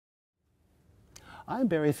I'm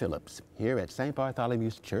Barry Phillips here at St.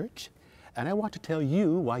 Bartholomew's Church, and I want to tell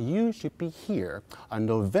you why you should be here on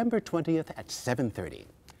November 20th at 7:30.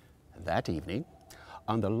 That evening,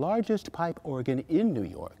 on the largest pipe organ in New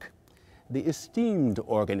York, the esteemed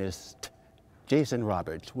organist Jason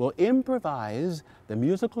Roberts will improvise the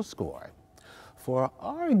musical score for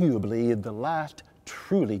arguably the last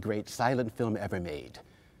truly great silent film ever made,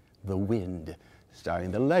 The Wind,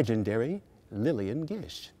 starring the legendary Lillian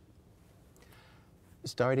Gish.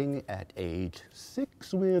 Starting at age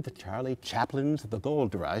 6 with Charlie Chaplin's The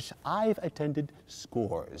Gold Rush, I've attended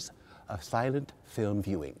scores of silent film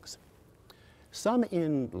viewings. Some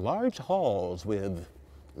in large halls with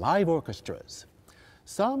live orchestras,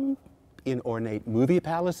 some in ornate movie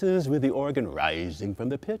palaces with the organ rising from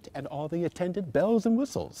the pit and all the attendant bells and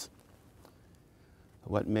whistles.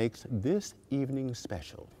 What makes this evening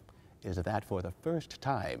special is that for the first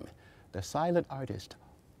time, the silent artist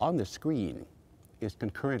on the screen is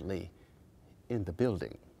concurrently in the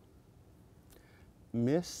building.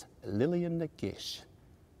 Miss Lillian Gish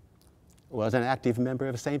was an active member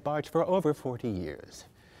of St. Bart's for over 40 years.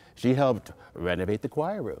 She helped renovate the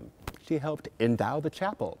choir room. She helped endow the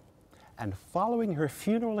chapel. And following her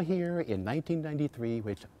funeral here in 1993,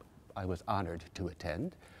 which I was honored to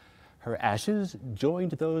attend, her ashes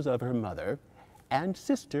joined those of her mother and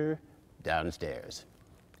sister downstairs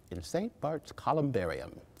in St. Bart's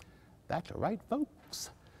Columbarium. That's right, folks.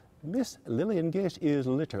 Miss Lillian Gish is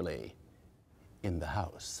literally in the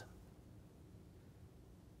house.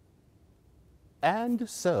 And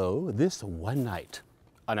so, this one night,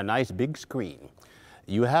 on a nice big screen,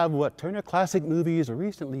 you have what Turner Classic Movies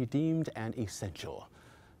recently deemed an essential,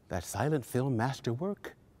 that silent film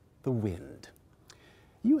masterwork, The Wind.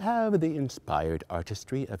 You have the inspired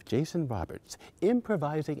artistry of Jason Roberts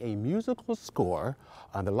improvising a musical score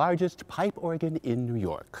on the largest pipe organ in New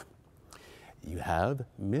York. You have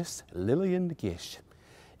Miss Lillian Gish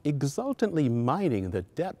exultantly mining the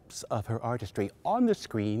depths of her artistry on the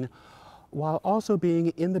screen while also being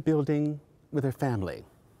in the building with her family.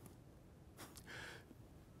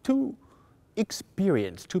 To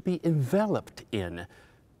experience, to be enveloped in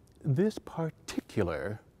this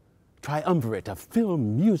particular triumvirate of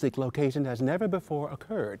film music location has never before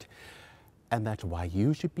occurred. And that's why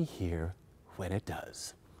you should be here when it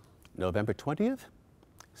does. November 20th,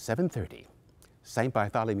 7:30, St.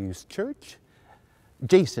 Bartholomew's Church,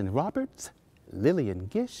 Jason Roberts, Lillian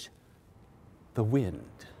Gish, The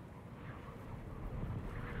Wind.